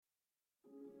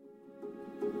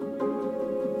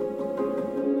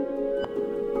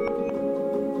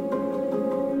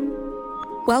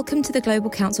Welcome to the Global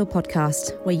Council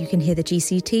podcast, where you can hear the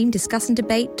GC team discuss and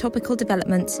debate topical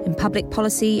developments in public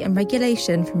policy and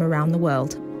regulation from around the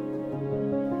world.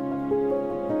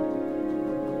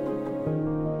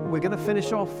 We're going to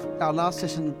finish off our last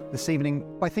session this evening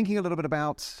by thinking a little bit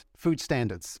about food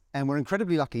standards. And we're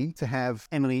incredibly lucky to have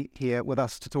Emily here with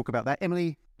us to talk about that.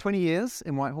 Emily, 20 years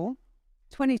in Whitehall.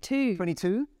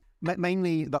 22.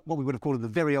 Mainly what we would have called in the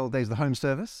very old days the Home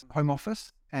Service, Home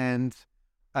Office, and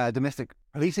domestic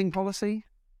policing policy.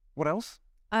 What else?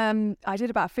 I did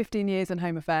about 15 years in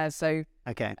Home Affairs, so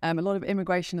okay. A lot of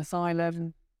immigration,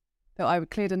 asylum. So I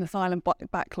cleared an asylum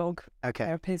backlog. Okay.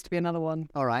 There appears to be another one.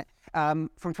 All right. From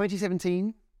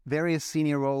 2017, various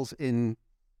senior roles in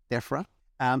DEFRA,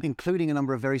 including a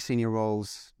number of very senior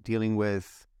roles dealing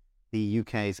with the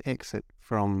UK's exit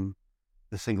from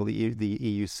the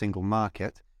EU single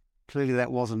market. Clearly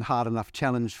that wasn't hard enough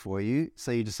challenge for you,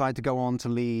 so you decided to go on to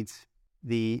lead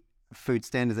the Food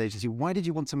Standards Agency. Why did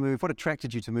you want to move? What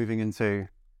attracted you to moving into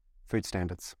food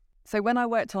standards? So when I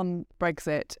worked on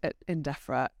Brexit in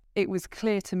DEFRA, it was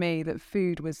clear to me that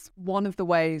food was one of the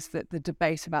ways that the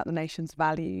debate about the nation's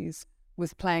values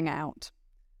was playing out.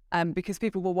 Because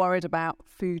people were worried about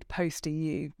food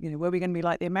post-EU. You know, were we going to be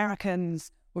like the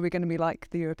Americans? Were we going to be like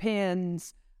the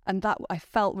Europeans? And that I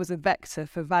felt was a vector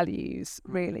for values,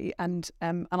 really. And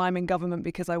I'm in government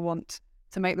because I want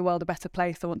to make the world a better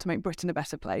place. I want to make Britain a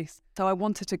better place. So I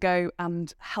wanted to go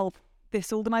and help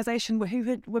this organisation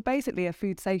who were basically a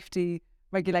food safety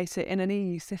regulator in an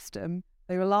EU system.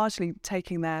 They were largely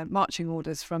taking their marching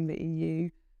orders from the EU,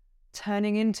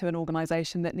 turning into an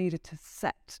organisation that needed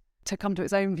to come to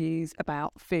its own views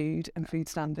about food and food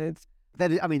standards.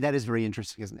 That is very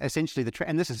interesting, isn't it? Essentially,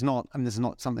 and this is not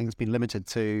something that's been limited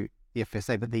to the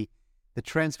FSA, but the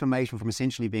transformation from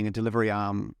essentially being a delivery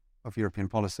arm of European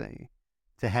policy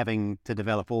to having to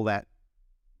develop all that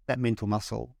mental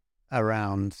muscle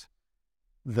around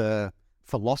the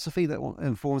philosophy that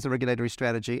informs the regulatory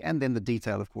strategy, and then the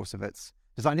detail, of course, of its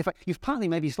design. In fact, you've partly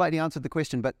maybe slightly answered the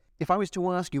question, but if I was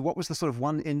to ask you, what was the sort of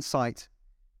one insight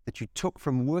that you took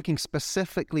from working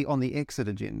specifically on the exit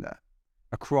agenda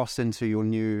across into your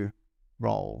new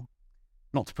role?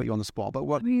 Not to put you on the spot, but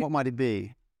what might it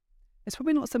be? It's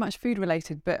probably not so much food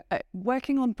related, but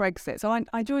working on Brexit. So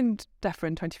I joined DEFRA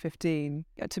in 2015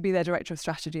 to be their director of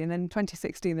strategy. And then in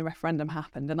 2016, the referendum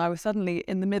happened. And I was suddenly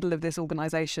in the middle of this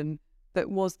organisation that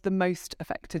was the most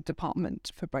affected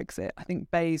department for Brexit. I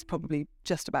think BEIS probably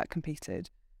just about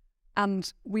competed.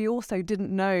 And we also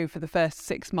didn't know for the first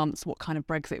 6 months what kind of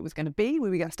Brexit was going to be. Were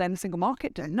we going to stay in the single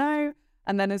market? Don't know.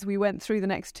 And then as we went through the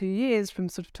next 2 years, from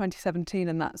sort of 2017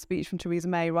 and that speech from Theresa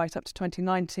May right up to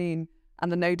 2019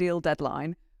 and the no deal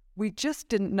deadline, we just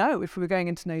didn't know if we were going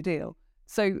into no deal.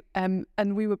 So, and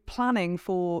we were planning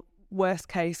for worst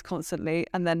case constantly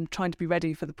and then trying to be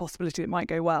ready for the possibility it might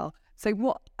go well. So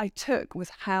what I took was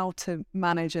how to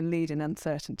manage and lead in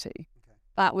uncertainty. Okay.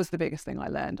 That was the biggest thing I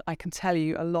learned. I can tell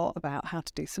you a lot about how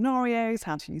to do scenarios,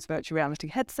 how to use virtual reality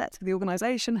headsets for the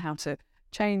organisation, how to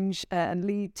change and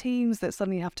lead teams that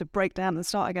suddenly have to break down and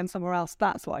start again somewhere else.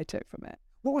 That's what I took from it.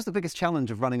 What was the biggest challenge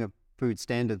of running a food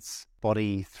standards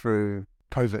body through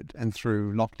COVID and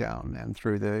through lockdown and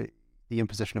through the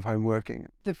imposition of home working?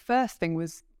 The first thing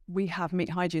was we have meat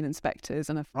hygiene inspectors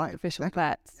and official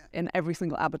vets in every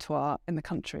single abattoir in the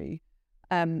country.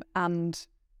 The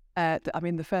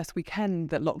first weekend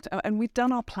that locked, and we'd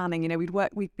done our planning,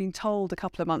 we'd been told a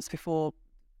couple of months before,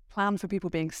 plan for people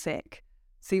being sick,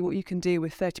 see what you can do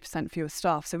with 30% fewer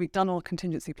staff. So we'd done all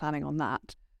contingency planning on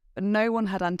that. But no one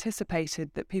had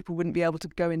anticipated that people wouldn't be able to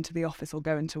go into the office or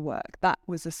go into work. That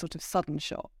was a sort of sudden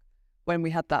shock when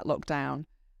we had that lockdown.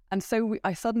 And so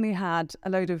I suddenly had a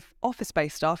load of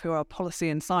office-based staff who are policy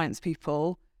and science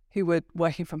people who were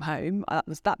working from home.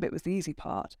 That bit was the easy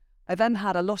part. I then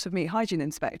had a lot of meat hygiene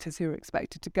inspectors who were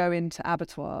expected to go into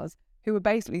abattoirs who were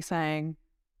basically saying,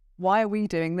 why are we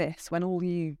doing this when all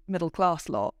you middle-class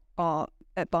lot are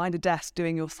behind a desk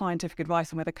doing your scientific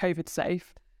advice on whether COVID's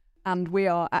safe, and we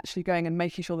are actually going and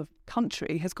making sure the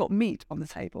country has got meat on the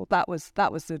table. That was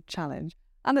the challenge.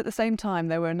 And at the same time,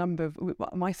 there were a number of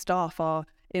my staff are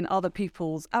in other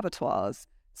people's abattoirs,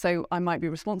 so I might be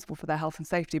responsible for their health and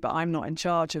safety, but I'm not in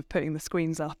charge of putting the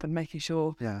screens up and making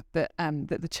sure that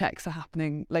the checks are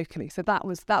happening locally. So that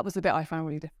was the bit I found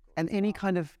really difficult. And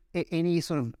any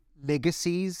sort of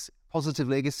legacies, positive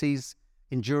legacies,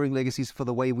 enduring legacies for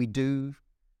the way we do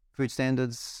food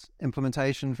standards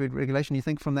implementation, food regulation, you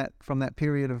think from that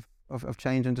period of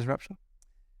change and disruption?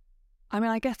 I mean,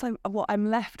 I guess what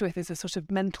I'm left with is a sort of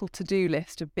mental to-do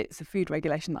list of bits of food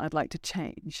regulation that I'd like to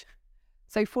change.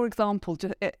 So, for example,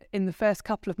 in the first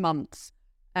couple of months,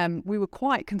 we were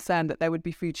quite concerned that there would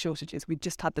be food shortages. We'd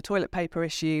just had the toilet paper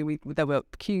issue. There were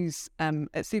queues at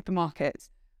supermarkets.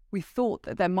 We thought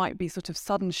that there might be sort of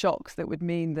sudden shocks that would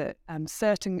mean that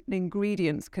certain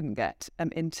ingredients couldn't get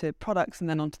into products and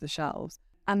then onto the shelves.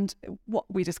 And what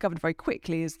we discovered very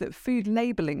quickly is that food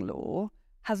labelling law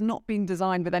has not been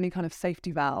designed with any kind of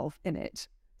safety valve in it.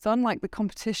 So unlike the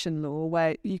competition law,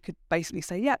 where you could basically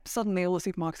say, yep, suddenly all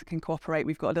the supermarkets can cooperate,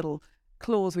 we've got a little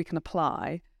clause we can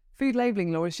apply, food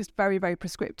labelling law is just very, very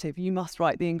prescriptive. You must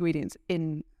write the ingredients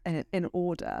in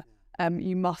order.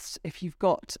 You must, if you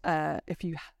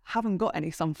haven't got any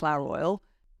sunflower oil,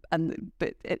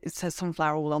 but it says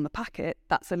sunflower oil on the packet,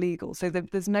 that's illegal. So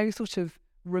there's no sort of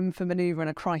room for manoeuvre in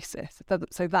a crisis.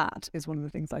 So that is one of the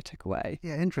things I took away.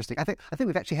 Yeah, interesting. I think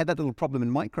we've actually had that little problem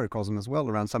in microcosm as well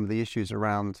around some of the issues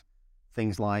around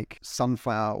things like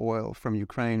sunflower oil from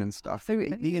Ukraine and stuff. So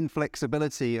the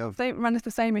inflexibility of... They ran into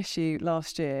the same issue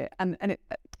last year. And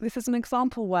this is an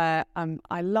example where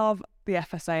I love the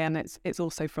FSA and it's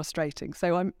also frustrating.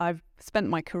 So I've spent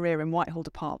my career in Whitehall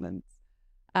departments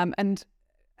and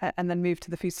then moved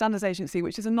to the Food Standards Agency,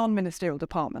 which is a non-ministerial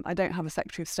department. I don't have a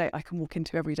Secretary of State I can walk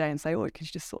into every day and say, oh, can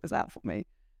you just sort this out for me?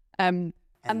 And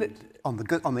on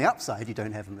the upside, you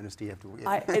don't have a minister you have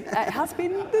to... It has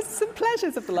been, there's some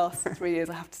pleasures of the last 3 years,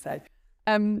 I have to say.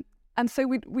 And so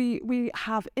we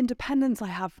have independence. I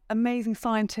have amazing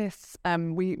scientists.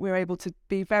 We're able to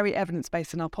be very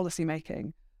evidence-based in our policy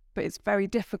making, but it's very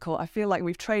difficult. I feel like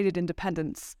we've traded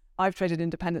independence. I've traded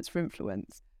independence for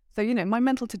influence. So, my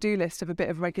mental to-do list of a bit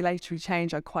of regulatory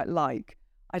change I quite like.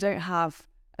 I don't have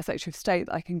a Secretary of State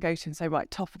that I can go to and say, right,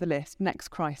 top of the list, next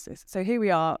crisis. So here we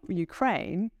are,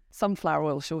 Ukraine, sunflower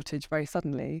oil shortage very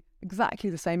suddenly, exactly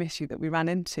the same issue that we ran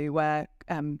into where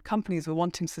companies were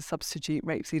wanting to substitute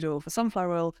rapeseed oil for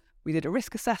sunflower oil. We did a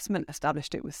risk assessment,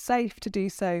 established it was safe to do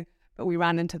so, but we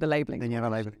ran into the labelling. Then you have a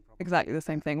labelling problem. Exactly the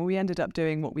same thing. We ended up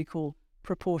doing what we call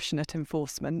proportionate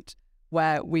enforcement,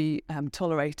 where we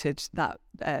tolerated that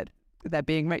there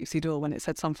being rapeseed oil when it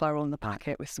said sunflower oil in the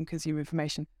packet with some consumer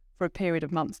information for a period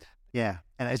of months. Yeah,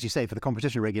 and as you say, for the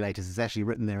competition regulators, it's actually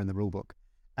written there in the rule book.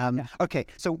 Okay,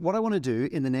 so what I want to do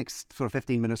in the next sort of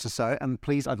 15 minutes or so, and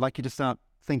please, I'd like you to start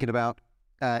thinking about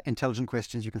intelligent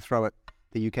questions you can throw at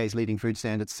the UK's leading food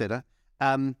standards setter.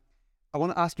 I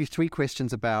want to ask you 3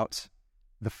 questions about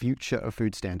the future of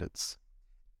food standards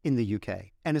in the UK.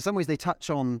 And in some ways they touch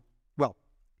on, well,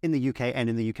 in the UK and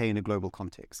in the UK in a global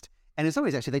context. And in some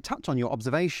ways, actually, they touch on your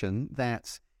observation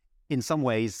that in some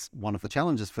ways, one of the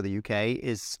challenges for the UK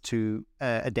is to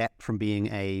adapt from being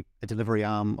a delivery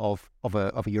arm of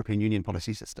a European Union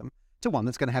policy system to one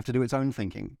that's going to have to do its own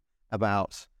thinking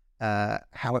about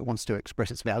how it wants to express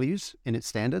its values in its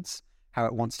standards, how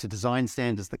it wants to design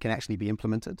standards that can actually be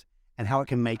implemented, and how it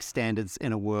can make standards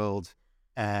in a world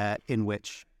in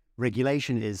which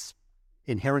regulation is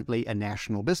inherently a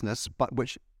national business, but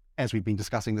which, as we've been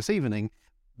discussing this evening,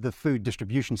 the food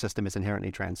distribution system is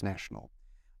inherently transnational.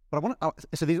 But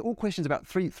so these are all questions about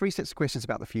three sets of questions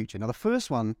about the future. Now, the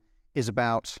first one is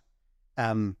about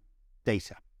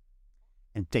data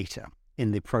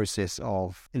in the process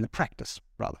of, in the practice,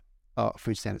 rather, of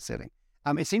food standard setting.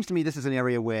 It seems to me this is an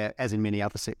area where, as in many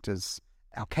other sectors,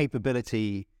 our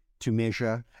capability to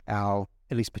measure, our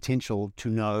at least potential to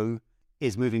know,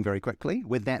 is moving very quickly.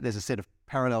 With that, there's a set of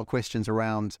parallel questions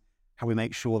around how we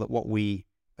make sure that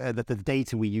that the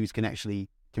data we use can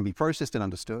be processed and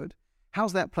understood.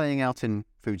 How's that playing out in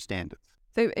food standards?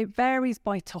 So it varies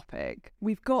by topic.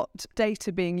 We've got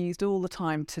data being used all the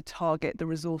time to target the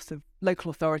resource of local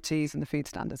authorities and the Food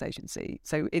Standards Agency.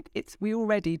 So we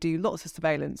already do lots of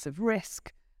surveillance of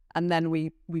risk, and then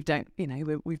we've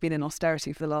been in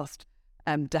austerity for the last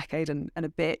decade and a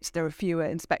bit. There are fewer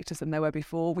inspectors than there were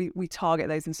before. We target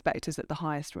those inspectors at the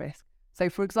highest risk. So,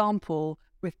 for example,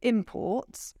 with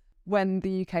imports, when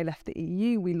the UK left the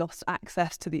EU, we lost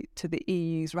access to the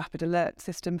EU's rapid alert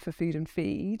system for food and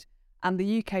feed. And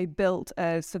the UK built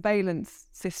a surveillance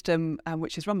system,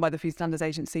 which is run by the Food Standards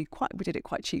Agency. We did it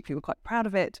quite cheaply. We're quite proud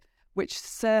of it, which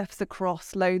surfs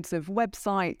across loads of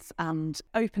websites and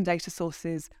open data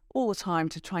sources all the time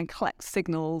to try and collect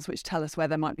signals which tell us where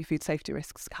there might be food safety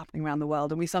risks happening around the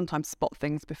world. And we sometimes spot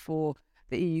things before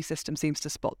the EU system seems to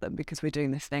spot them because we're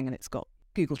doing this thing and it's got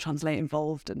Google Translate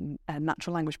involved and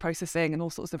natural language processing and all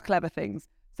sorts of clever things.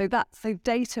 So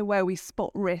data where we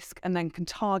spot risk and then can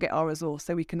target our resource.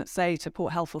 So we can say to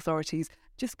Port Health authorities,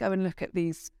 just go and look at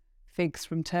these figs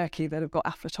from Turkey that have got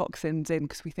aflatoxins in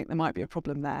because we think there might be a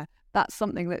problem there. That's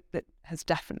something that has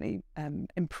definitely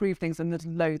improved things, and there's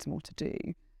loads more to do.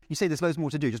 You say there's loads more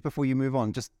to do. Just before you move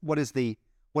on, just what is the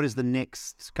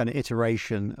next kind of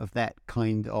iteration of that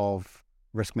kind of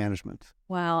risk management?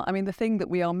 Well, I mean, the thing that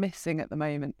we are missing at the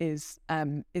moment is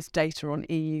data on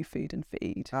EU food and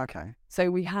feed. Okay. So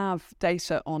we have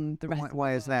data on the rest.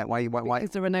 Why is that? Why? Because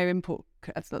there are no import.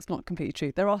 That's not completely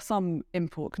true. There are some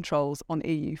import controls on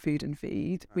EU food and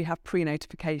feed. We have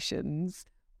pre-notifications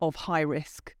of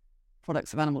high-risk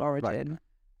products of animal origin.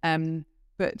 Right.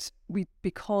 But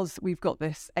because we've got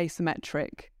this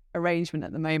asymmetric arrangement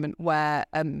at the moment where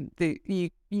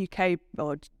the UK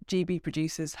or GB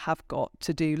producers have got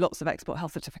to do lots of export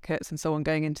health certificates and so on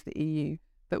going into the EU,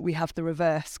 but we have the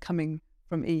reverse coming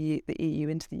from the EU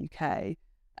into the UK.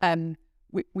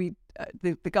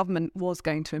 The government was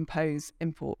going to impose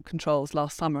import controls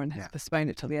last summer and has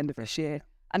postponed it till the end of this year.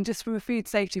 And just from a food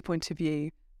safety point of view,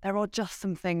 there are just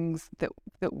some things that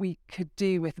we could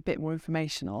do with a bit more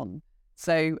information on.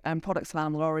 So products of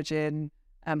animal origin,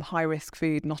 high risk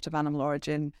food not of animal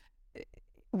origin,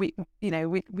 we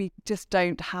just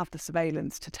don't have the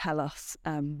surveillance to tell us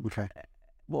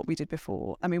what we did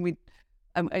before. I mean,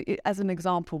 as an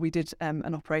example, we did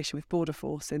an operation with Border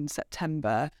Force in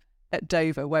September at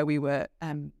Dover where we were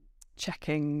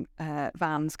checking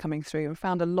vans coming through and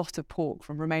found a lot of pork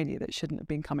from Romania that shouldn't have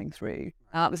been coming through.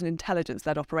 That was an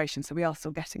intelligence-led operation, so we are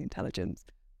still getting intelligence.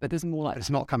 But there's more like... But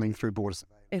it's not coming through border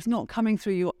surveillance. It's not coming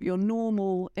through your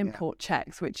normal import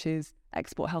checks, which is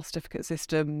export health certificate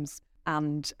systems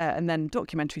and then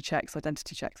documentary checks,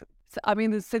 identity checks. So, I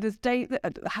mean, there's data...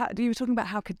 You were talking about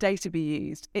how could data be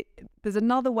used. There's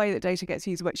another way that data gets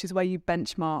used, which is where you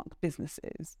benchmark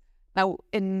businesses. Now,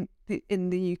 in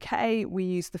the UK, we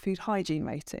use the food hygiene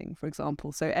rating, for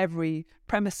example. So every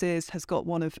premises has got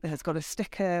a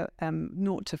sticker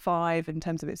 0 to 5 in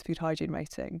terms of its food hygiene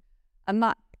rating, and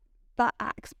that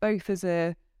acts both as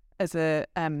a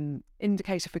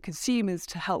indicator for consumers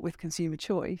to help with consumer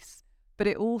choice, but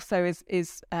it also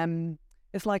is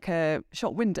like a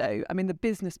shop window. I mean, the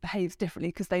business behaves differently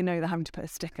because they know they're having to put a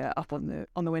sticker up on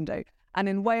the window. And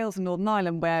in Wales and Northern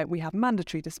Ireland, where we have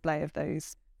mandatory display of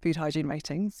those food hygiene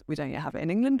ratings, we don't yet have it in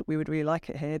England. We would really like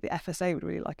it here. The FSA would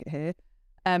really like it here.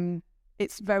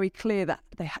 It's very clear that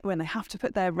when they have to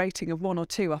put their rating of 1 or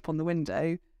 2 up on the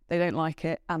window, they don't like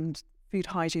it, and food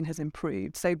hygiene has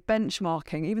improved. So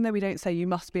benchmarking, even though we don't say you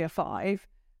must be a 5,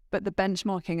 but the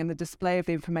benchmarking and the display of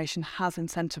the information has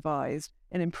incentivised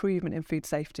an improvement in food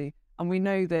safety. And we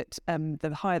know that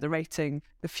the higher the rating,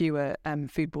 the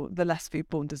less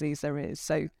foodborne disease there is.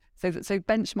 So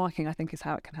benchmarking, I think, is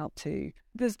how it can help too.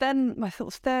 There's then my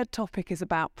sort of third topic is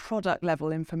about product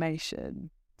level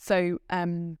information. So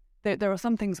there are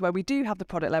some things where we do have the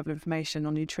product level information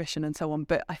on nutrition and so on,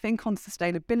 but I think on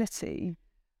sustainability,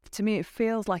 to me, it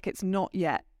feels like it's not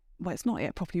yet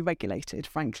properly regulated,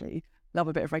 frankly. Love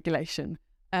a bit of regulation.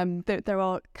 There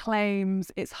are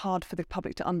claims, it's hard for the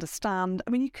public to understand. I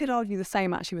mean, you could argue the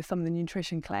same actually with some of the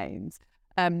nutrition claims.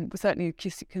 Certainly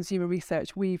consumer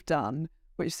research we've done,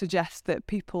 which suggests that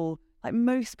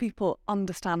most people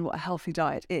understand what a healthy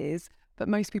diet is, but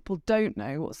most people don't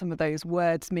know what some of those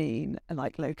words mean,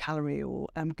 like low calorie or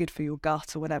good for your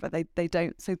gut or whatever. They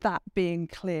don't. So that being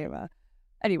clearer.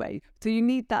 Anyway, so you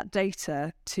need that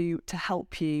data to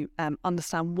help you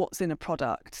understand what's in a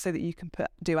product so that you can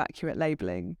do accurate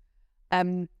labelling.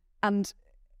 And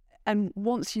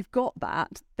once you've got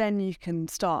that, then you can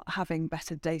start having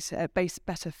better data,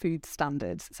 better food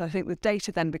standards. So I think the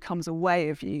data then becomes a way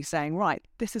of you saying, right,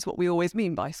 this is what we always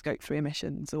mean by Scope 3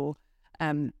 emissions or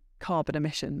carbon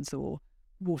emissions or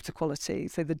water quality.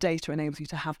 So the data enables you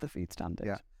to have the food standard.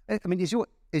 Yeah. I mean, is your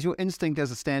instinct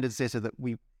as a standard setter that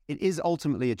it is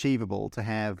ultimately achievable to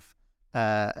have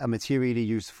a materially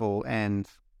useful and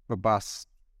robust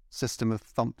system of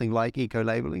something like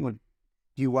eco-labelling? Or do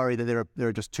you worry that there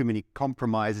are just too many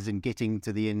compromises in getting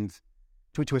to the end,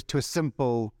 to a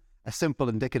simple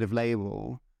indicative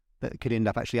label that could end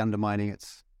up actually undermining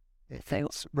its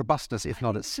robustness, if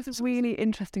not its... This is a really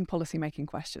interesting policy-making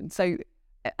question. So,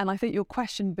 and I think your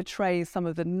question betrays some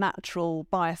of the natural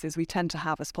biases we tend to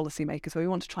have as policymakers where we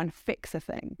want to try and fix a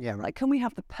thing. Yeah, right. Like, can we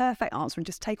have the perfect answer and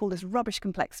just take all this rubbish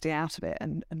complexity out of it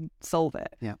and solve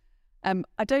it? Yeah.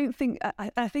 I don't think...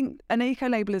 I think an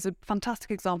eco-label is a fantastic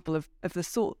example of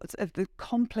the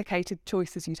complicated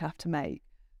choices you'd have to make.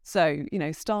 So,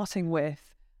 starting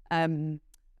with,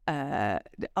 are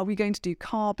we going to do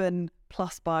carbon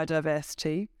plus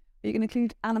biodiversity? Are you going to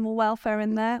include animal welfare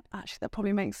in there? Actually, that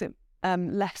probably makes it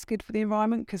less good for the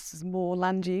environment because there's more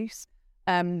land use.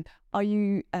 Are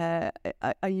you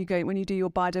going, when you do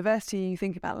your biodiversity, you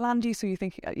think about land use, or you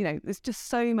think, there's just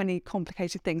so many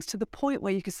complicated things to the point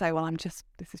where you could say, well, this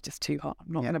is just too hard.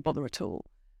 I'm not going to bother at all.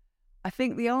 I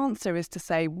think the answer is to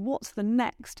say, what's the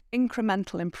next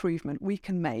incremental improvement we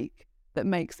can make that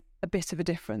makes a bit of a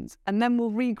difference, and then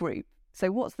we'll regroup.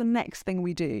 So what's the next thing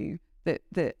we do that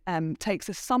takes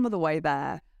us some of the way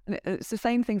there? And it's the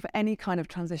same thing for any kind of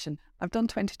transition. I've done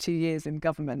 22 years in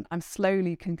government. I'm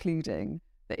slowly concluding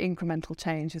that incremental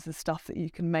change is the stuff that you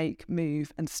can make,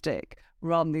 move and stick,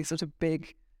 rather than these sort of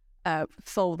big,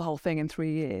 solve the whole thing in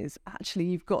 3 years. Actually,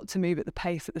 you've got to move at the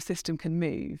pace that the system can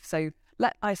move. So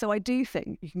I do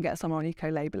think you can get somewhere on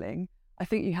eco-labelling. I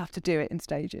think you have to do it in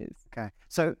stages. Okay.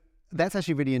 So that's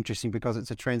actually really interesting, because it's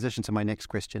a transition to my next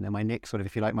question and my next sort of,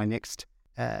 if you like, my next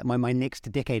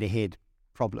decade ahead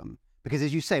problem. Because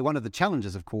as you say, one of the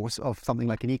challenges, of course, of something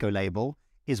like an eco-label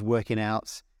is working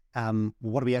out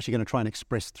what are we actually going to try and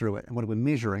express through it, and what are we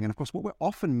measuring? And of course, what we're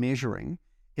often measuring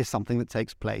is something that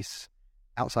takes place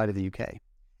outside of the UK.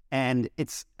 And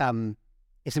it's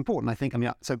important, I think. I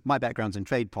mean, so my background's in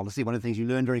trade policy. One of the things you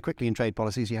learn very quickly in trade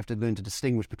policy is you have to learn to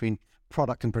distinguish between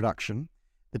product and production.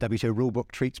 The WTO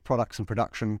rulebook treats products and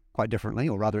production quite differently,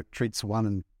 or rather it treats one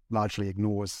and largely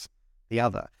ignores the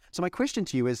other. So my question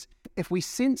to you is, if we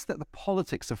sense that the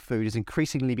politics of food is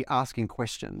increasingly be asking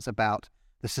questions about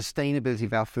the sustainability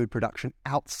of our food production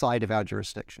outside of our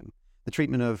jurisdiction, the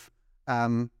treatment of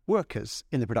workers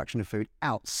in the production of food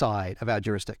outside of our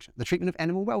jurisdiction, the treatment of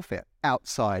animal welfare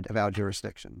outside of our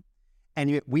jurisdiction, and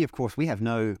yet we have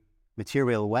no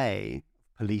material way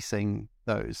of policing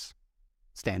those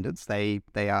standards. They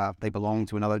belong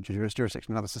to another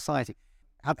jurisdiction, another society.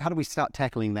 How do we start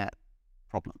tackling that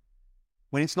problem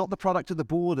when it's not the product at the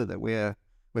border that we're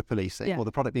policing, or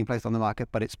the product being placed on the market,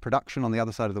 but it's production on the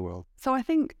other side of the world? So I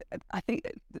think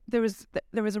there is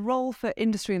a role for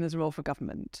industry and there's a role for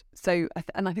government. So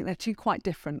I think they're two quite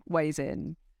different ways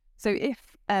in. So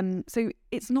so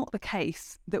it's not the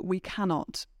case that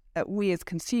we as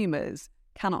consumers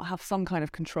cannot have some kind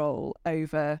of control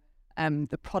over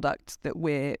the product that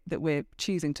we're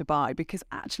choosing to buy, because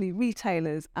actually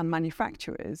retailers and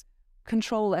manufacturers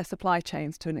control their supply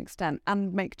chains to an extent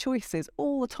and make choices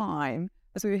all the time,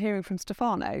 as we were hearing from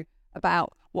Stefano,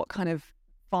 about what kind of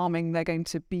farming they're going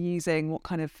to be using, what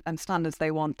kind of standards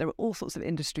they want. There are all sorts of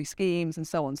industry schemes and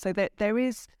so on. So there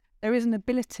is an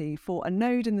ability for a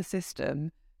node in the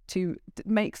system to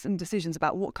make some decisions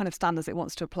about what kind of standards it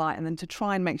wants to apply, and then to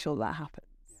try and make sure that happens.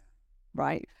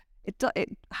 Right?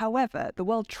 However, the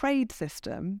World Trade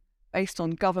System, based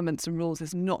on governments and rules,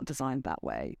 is not designed that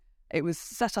way. It was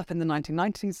set up in the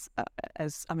 1990s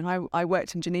I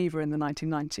worked in Geneva in the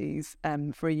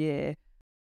 1990s for a year.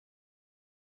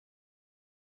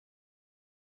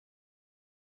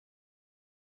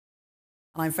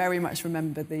 And I very much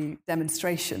remember the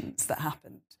demonstrations that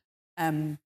happened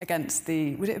against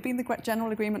would it have been the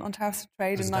General Agreement on Tariffs and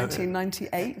Trade in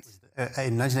 1998?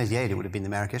 In 1998, it would have been the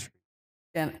Marrakesh.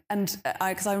 Yeah, and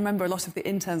because I remember a lot of the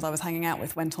interns I was hanging out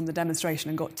with went on the demonstration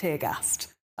and got tear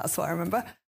gassed. That's what I remember.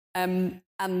 And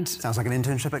sounds like an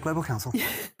internship at Global Council.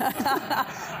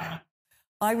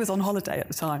 I was on holiday at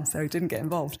the time, so didn't get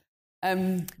involved.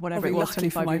 Whatever it was,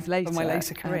 25 years later, for my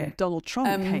later career, Donald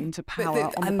Trump came to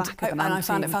power on the back of an and I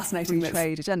found it fascinating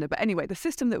trade agenda. But anyway, the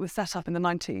system that was set up in the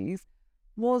 90s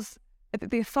was,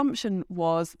 the assumption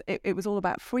was it was all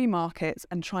about free markets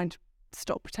and trying to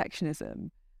stop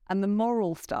protectionism, and the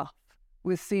moral stuff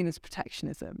was seen as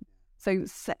protectionism. So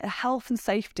health and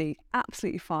safety,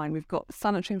 absolutely fine. We've got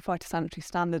sanitary and phytosanitary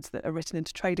standards that are written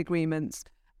into trade agreements.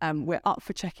 We're up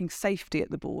for checking safety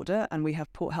at the border, and we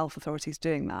have port health authorities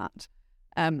doing that.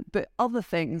 But other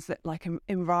things that, like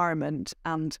environment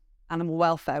and animal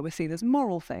welfare, were seen as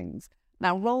moral things.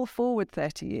 Now roll forward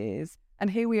 30 years, and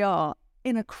here we are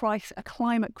in a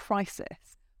climate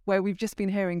crisis, where we've just been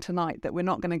hearing tonight that we're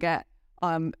not going to get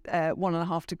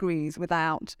 1.5 degrees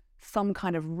without some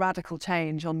kind of radical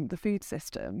change on the food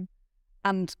system,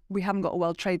 and we haven't got a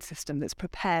world trade system that's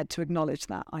prepared to acknowledge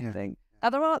that. I think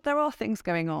there are things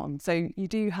going on. So you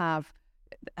do have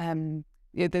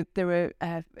there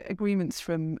are agreements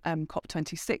from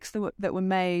COP26 that were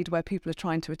made where people are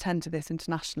trying to attend to this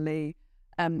internationally.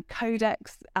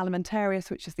 Codex Alimentarius,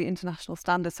 which is the international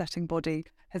standard setting body,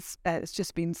 has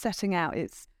just been setting out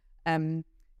its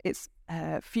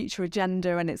future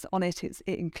agenda, and it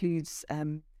includes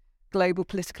global,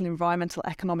 political, environmental,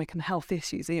 economic and health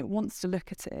issues. It wants to look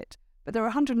at it. But there are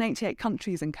 188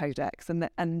 countries in Codex,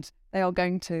 and they are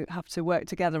going to have to work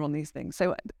together on these things.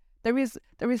 So there is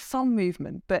some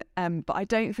movement, but I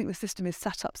don't think the system is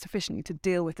set up sufficiently to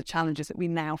deal with the challenges that we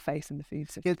now face in the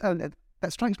food system. Yeah,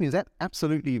 that strikes me as that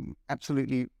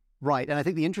absolutely right. And I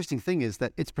think the interesting thing is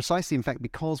that it's precisely, in fact,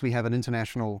 because we have an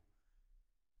international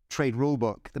trade rule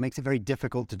book that makes it very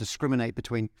difficult to discriminate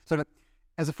between. So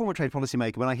as a former trade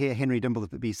policymaker, when I hear Henry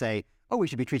Dimbleby say, "Oh, we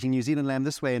should be treating New Zealand lamb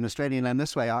this way and Australian lamb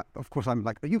this way," of course I'm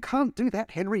like, "You can't do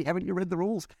that, Henry. Haven't you read the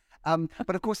rules?"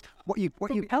 But of course, what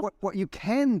you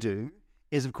can do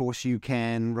is, of course, you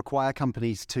can require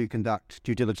companies to conduct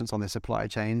due diligence on their supply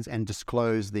chains and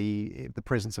disclose the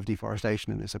presence of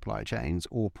deforestation in their supply chains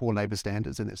or poor labour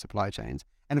standards in their supply chains.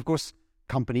 And of course,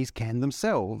 companies can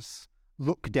themselves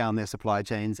look down their supply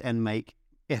chains and make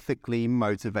ethically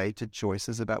motivated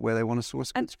choices about where they want to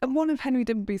source goods. And one of Henry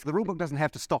Dimbleby's... The rule book doesn't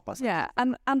have to stop us. Yeah,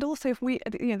 and also if we,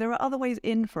 there are other ways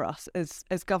in for us as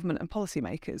government and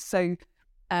policymakers. So,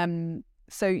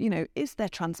 is there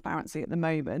transparency at the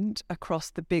moment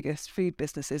across the biggest food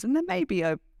businesses? And there may be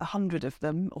 100 of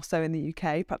them or so in the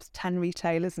UK, perhaps 10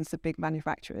 retailers and some big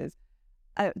manufacturers.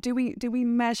 Do we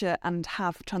measure and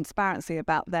have transparency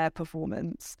about their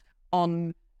performance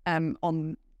on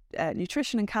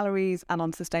nutrition and calories and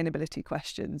on sustainability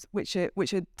questions, which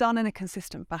are done in a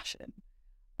consistent fashion?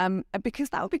 Because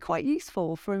that would be quite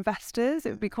useful for investors.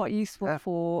 It would be quite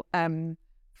useful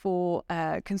for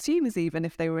consumers, even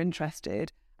if they were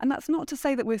interested. And that's not to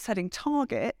say that we're setting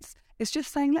targets. It's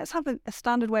just saying let's have a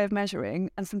standard way of measuring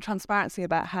and some transparency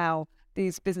about how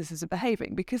these businesses are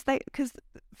behaving, because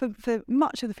for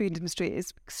much of the food industry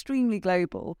it's extremely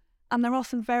global, and there are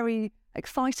some very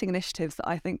exciting initiatives that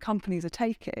I think companies are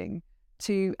taking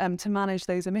to manage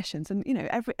those emissions. And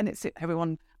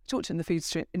everyone talked in the food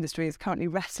industry is currently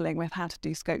wrestling with how to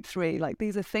do Scope 3. Like,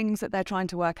 these are things that they're trying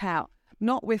to work out,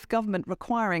 not with government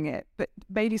requiring it, but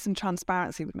maybe some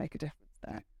transparency would make a difference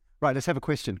there. Right, let's have a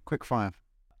question. Quick fire.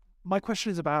 My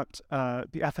question is about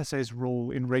the FSA's role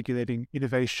in regulating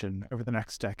innovation over the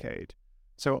next decade.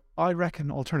 So I reckon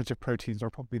alternative proteins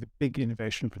are probably the big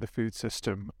innovation for the food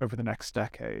system over the next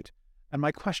decade. And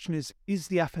my question is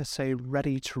the FSA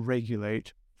ready to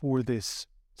regulate for this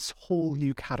whole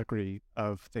new category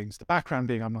of things? The background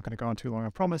being, I'm not going to go on too long, I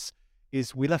promise,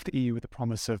 is we left the EU with the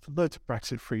promise of loads of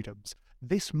Brexit freedoms.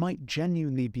 This might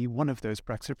genuinely be one of those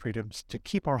Brexit freedoms to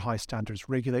keep our high standards,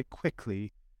 regulate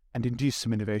quickly, and induce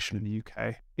some innovation in the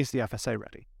UK. Is the FSA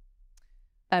ready?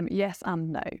 Yes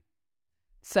and no.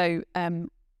 So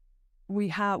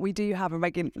we do have a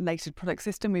regulated product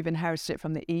system. We've inherited it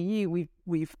from the EU.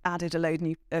 We've added a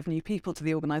load of new people to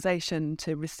the organisation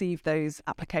to receive those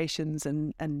applications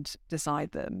and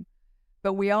decide them.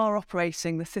 But we are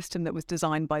operating the system that was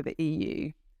designed by the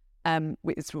EU,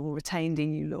 which is all retained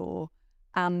EU law,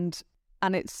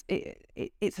 and it's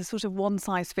a sort of one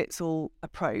size fits all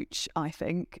approach, I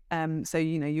think. So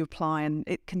you apply, and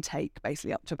it can take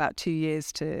basically up to about 2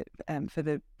 years for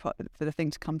the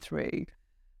thing to come through.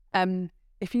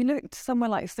 If you look somewhere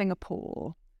like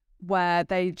Singapore, where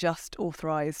they just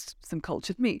authorised some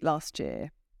cultured meat last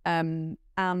year, or maybe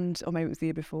it was the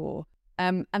year before,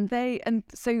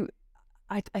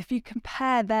 if you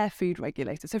compare their food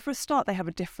regulators, so for a start, they have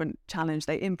a different challenge.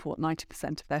 They import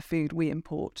 90% of their food. We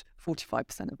import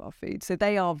 45% of our food. So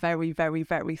they are very, very,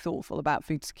 very thoughtful about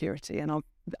food security and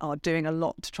are doing a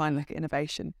lot to try and look at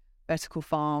innovation, vertical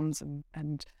farms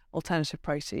and alternative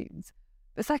proteins.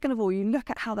 But second of all, you look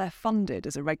at how they're funded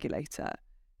as a regulator.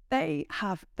 They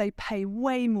pay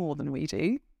way more than we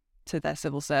do to their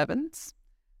civil servants.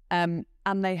 And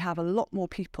they have a lot more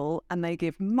people, and they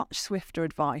give much swifter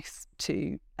advice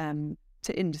to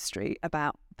industry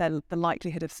about the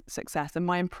likelihood of success. And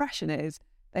my impression is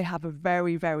they have a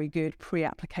very, very good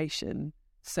pre-application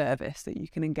service that you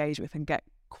can engage with and get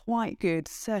quite good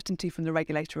certainty from the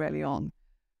regulator early on.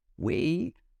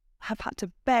 We have had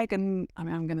to beg, and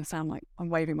I'm going to sound like I'm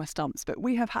waving my stumps, but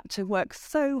we have had to work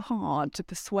so hard to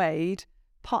persuade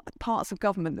parts of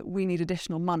government that we need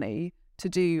additional money to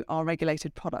do our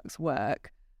regulated products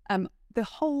work. The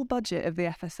whole budget of the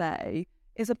FSA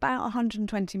is about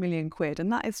 120 million quid,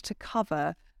 and that is to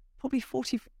cover probably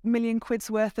 40 million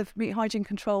quid's worth of meat hygiene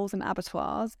controls and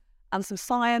abattoirs and some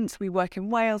science. We work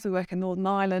in Wales, we work in Northern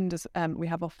Ireland, we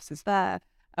have offices there,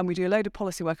 and we do a load of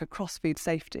policy work across food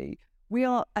safety.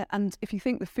 And if you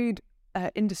think the food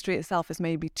industry itself is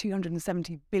maybe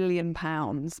 £270 billion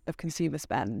of consumer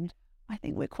spend, I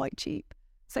think we're quite cheap.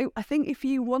 So I think if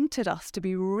you wanted us to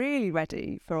be really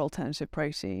ready for alternative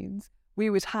proteins, we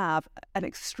would have an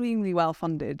extremely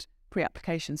well-funded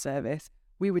pre-application service.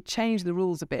 We would change the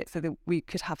rules a bit so that we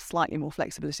could have slightly more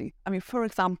flexibility. I mean, for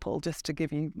example, just to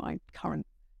give you my current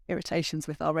irritations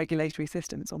with our regulatory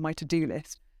systems on my to-do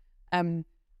list,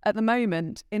 at the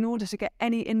moment, in order to get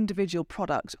any individual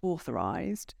product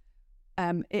authorised,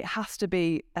 it has to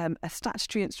be a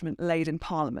statutory instrument laid in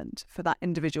Parliament for that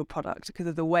individual product because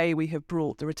of the way we have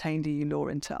brought the retained EU law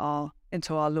into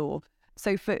our law.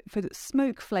 So for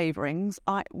smoke flavourings,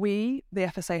 the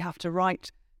FSA have to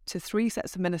write to 3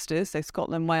 sets of ministers, so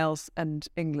Scotland, Wales and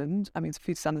England. I mean,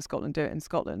 Food Standards Scotland do it in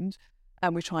Scotland,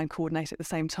 and we try and coordinate at the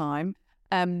same time.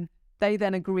 They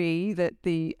then agree that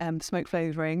the smoke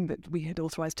flavouring that we had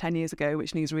authorised 10 years ago,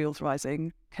 which needs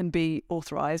reauthorising, can be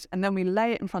authorised. And then we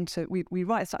lay it in front of, we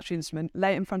write a statutory instrument,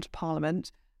 lay it in front of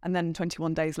Parliament, and then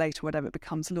 21 days later, whatever, it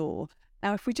becomes law.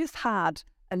 Now, if we just had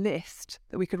a list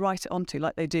that we could write it onto,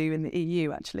 like they do in the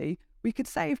EU, actually, we could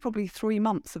save probably 3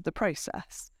 months of the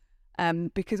process.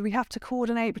 Because we have to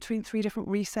coordinate between 3 different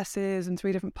recesses and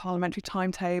 3 different parliamentary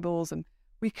timetables, and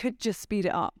we could just speed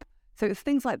it up. So it's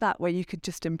things like that where you could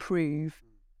just improve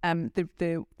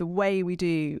the way we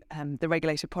do the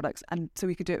regulated products, and so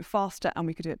we could do it faster and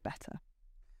we could do it better.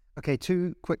 Okay,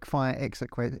 2 quick fire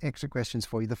exit questions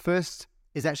for you. The first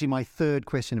is actually my third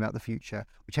question about the future,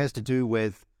 which has to do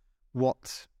with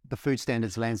what the food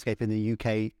standards landscape in the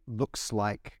UK looks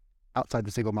like outside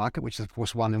the single market, which is, of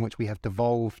course, one in which we have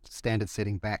devolved standard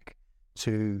setting back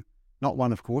to not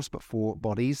one, of course, but 4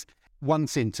 bodies. 1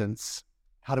 sentence,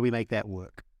 how do we make that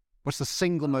work? What's the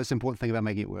single most important thing about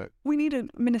making it work? We need a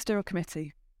ministerial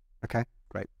committee. Okay,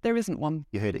 great. There isn't one.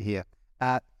 You heard it here.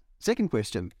 Second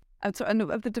question. And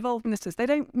of the devolved ministers, they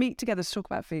don't meet together to talk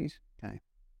about food. Okay.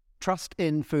 Trust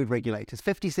in food regulators.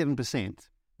 57%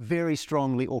 very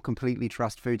strongly or completely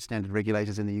trust food standard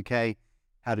regulators in the UK.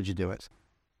 How did you do it?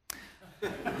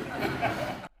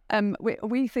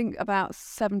 We think about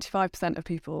 75% of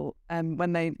people,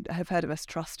 when they have heard of us,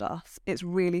 trust us. It's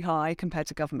really high compared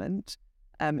to government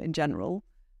in general.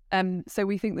 So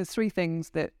we think there's 3 things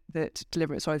that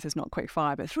deliver it. Sorry, this is not quick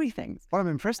fire, but 3 things. What I'm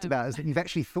impressed about is that you've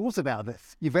actually thought about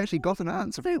this. You've actually got an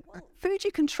answer. So food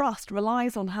you can trust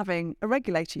relies on having a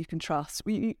regulator you can trust.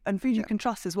 And food you can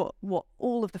trust is what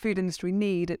all of the food industry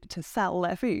need to sell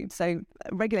their food. So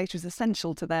a regulator is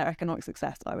essential to their economic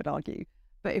success, I would argue.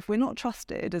 But if we're not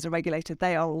trusted as a regulator,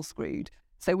 they are all screwed.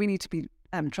 So we need to be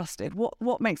trusted.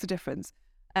 What makes a difference?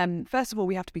 First of all,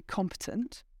 we have to be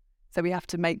competent. So we have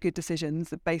to make good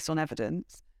decisions based on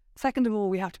evidence. Second of all,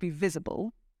 we have to be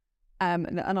visible.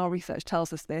 And our research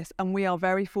tells us this. And we are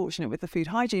very fortunate with the food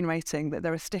hygiene rating that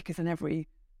there are stickers in every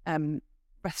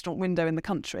restaurant window in the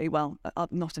country. Well,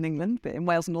 not in England, but in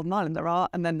Wales and Northern Ireland there are.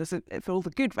 And then for all the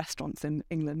good restaurants in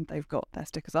England, they've got their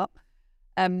stickers up.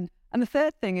 And the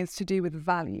third thing is to do with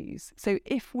values. So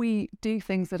if we do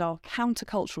things that are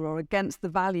countercultural or against the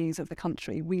values of the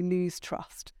country, we lose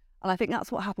trust. And I think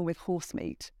that's what happened with horse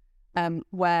meat.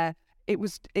 Where it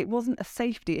wasn't a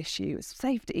safety issue. It's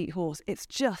safe to eat horse. It's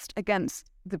just against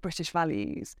the British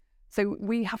values. So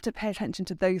we have to pay attention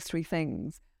to those 3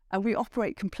 things. And we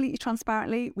operate completely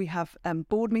transparently. We have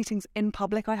board meetings in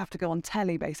public. I have to go on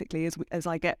telly, basically, as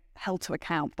I get held to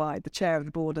account by the chair of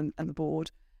the board and the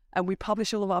board. And we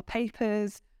publish all of our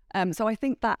papers. So I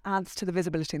think that adds to the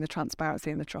visibility and the transparency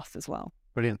and the trust as well.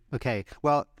 Brilliant. Okay.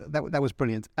 Well, that was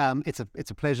brilliant. It's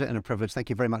a pleasure and a privilege. Thank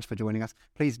you very much for joining us.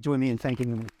 Please join me in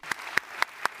thanking them.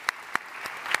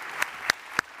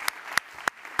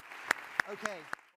 Okay.